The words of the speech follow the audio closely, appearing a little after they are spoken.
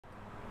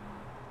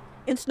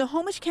In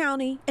Snohomish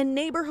County and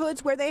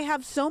neighborhoods where they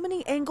have so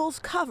many angles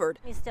covered,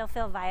 We still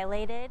feel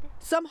violated.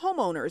 some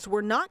homeowners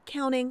were not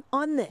counting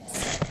on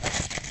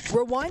this.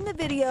 Rewind the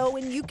video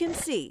and you can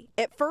see,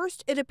 at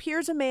first it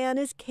appears a man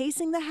is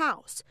casing the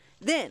house.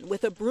 Then,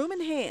 with a broom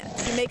in hand,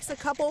 he makes a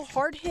couple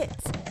hard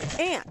hits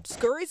and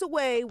scurries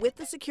away with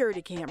the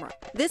security camera.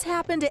 This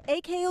happened at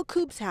A.K.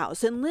 Coop's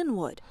house in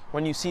Linwood.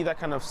 When you see that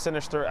kind of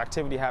sinister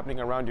activity happening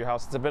around your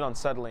house, it's a bit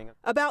unsettling.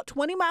 About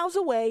 20 miles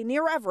away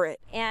near Everett.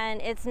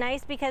 And it's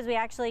nice because we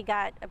actually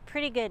got a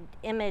pretty good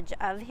image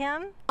of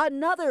him.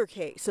 Another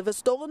case of a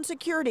stolen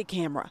security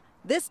camera.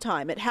 This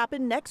time it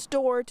happened next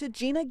door to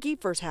Gina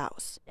Giefer's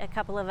house. A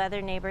couple of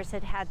other neighbors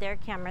had had their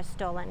cameras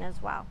stolen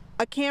as well.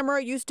 A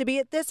camera used to be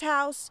at this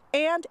house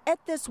and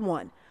at this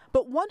one,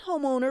 but one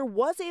homeowner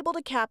was able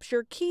to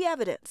capture key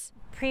evidence.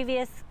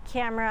 Previous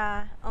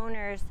camera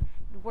owners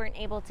weren't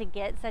able to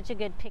get such a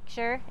good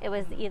picture. It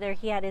was either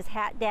he had his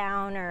hat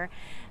down or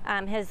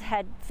his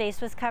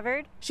face was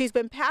covered. She's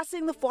been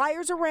passing the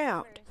flyers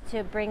around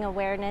to bring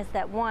awareness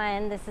that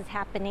one, this is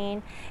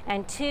happening,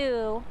 and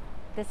two,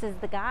 this is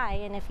the guy,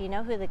 and if you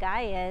know who the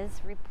guy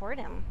is, report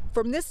him.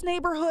 From this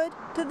neighborhood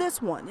to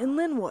this one in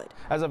Linwood.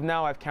 As of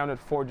now, I've counted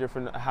 4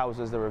 different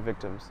houses that were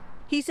victims.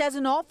 He says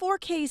in all 4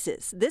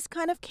 cases, this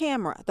kind of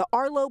camera, the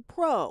Arlo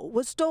Pro,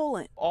 was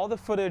stolen. All the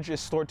footage is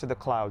stored to the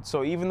cloud,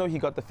 so even though he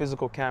got the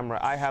physical camera,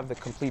 I have the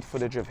complete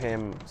footage of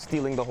him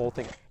stealing the whole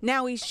thing.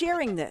 Now he's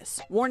sharing this,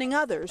 warning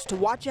others to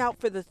watch out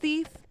for the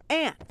thief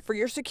and for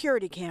your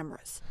security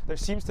cameras. There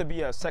seems to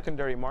be a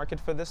secondary market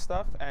for this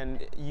stuff,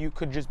 and you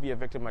could just be a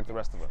victim like the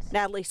rest of us.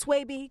 Natalie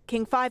Swaby,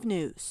 King 5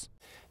 News.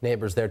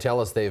 Neighbors there tell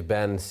us they've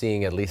been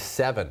seeing at least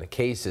 7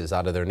 cases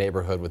out of their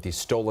neighborhood with these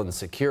stolen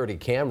security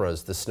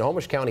cameras. The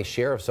Snohomish County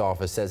Sheriff's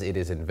Office says it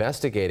is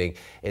investigating.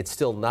 It's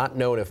still not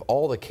known if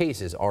all the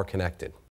cases are connected.